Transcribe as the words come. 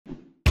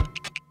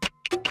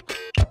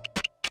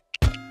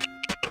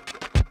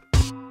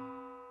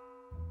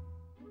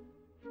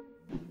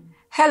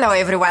Hello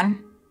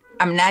everyone,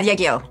 I'm Nadia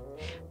Gil,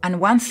 and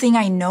one thing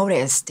I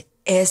noticed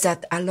is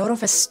that a lot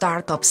of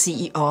startup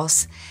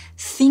CEOs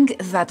think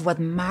that what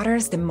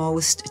matters the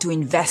most to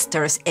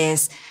investors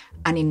is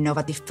an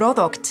innovative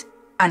product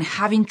and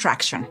having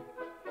traction.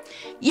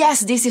 Yes,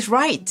 this is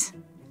right,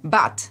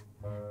 but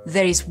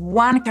there is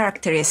one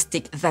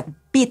characteristic that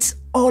beats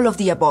all of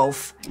the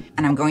above,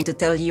 and I'm going to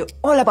tell you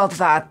all about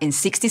that in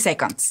 60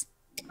 seconds.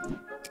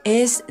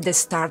 Is the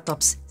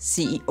startup's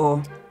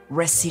CEO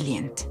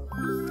resilient?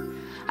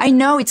 I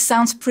know it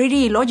sounds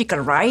pretty illogical,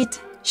 right?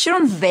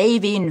 Shouldn't they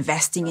be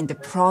investing in the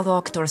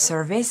product or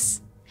service?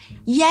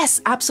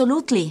 Yes,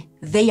 absolutely,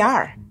 they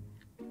are.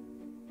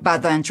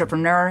 But the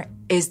entrepreneur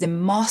is the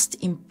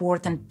most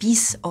important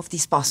piece of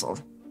this puzzle.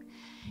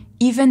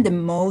 Even the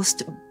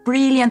most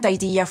brilliant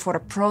idea for a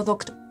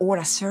product or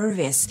a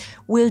service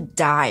will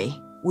die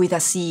with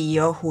a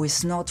CEO who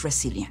is not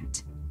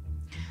resilient.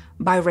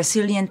 By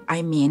resilient,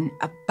 I mean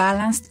a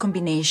balanced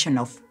combination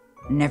of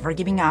never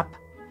giving up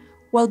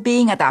while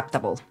being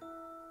adaptable.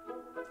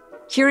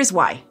 Here is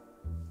why.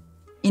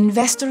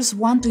 Investors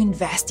want to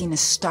invest in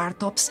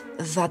startups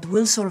that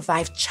will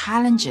survive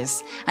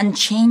challenges and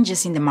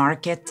changes in the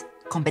market,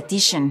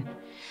 competition,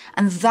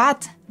 and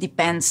that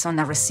depends on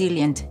a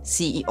resilient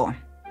CEO.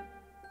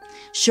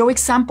 Show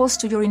examples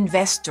to your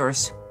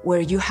investors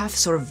where you have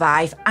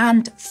survived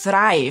and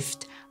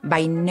thrived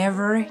by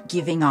never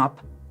giving up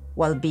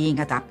while being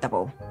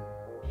adaptable.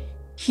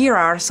 Here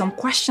are some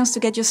questions to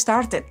get you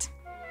started.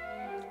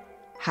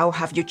 How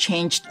have you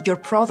changed your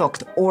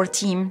product or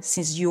team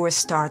since you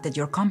started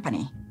your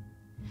company?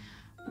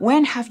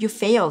 When have you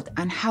failed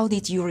and how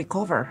did you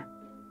recover?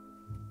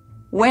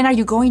 When are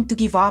you going to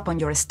give up on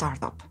your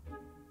startup?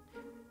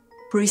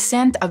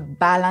 Present a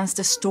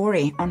balanced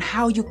story on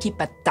how you keep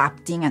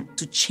adapting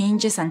to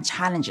changes and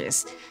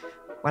challenges,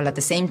 while at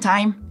the same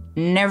time,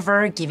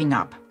 never giving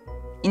up.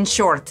 In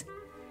short,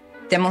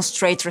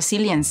 demonstrate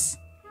resilience.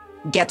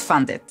 Get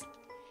funded.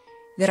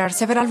 There are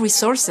several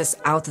resources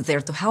out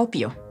there to help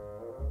you.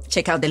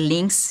 Check out the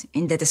links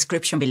in the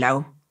description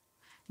below.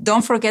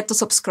 Don't forget to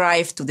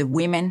subscribe to the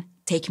Women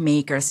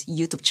Techmakers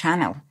YouTube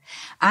channel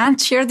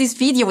and share this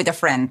video with a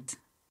friend.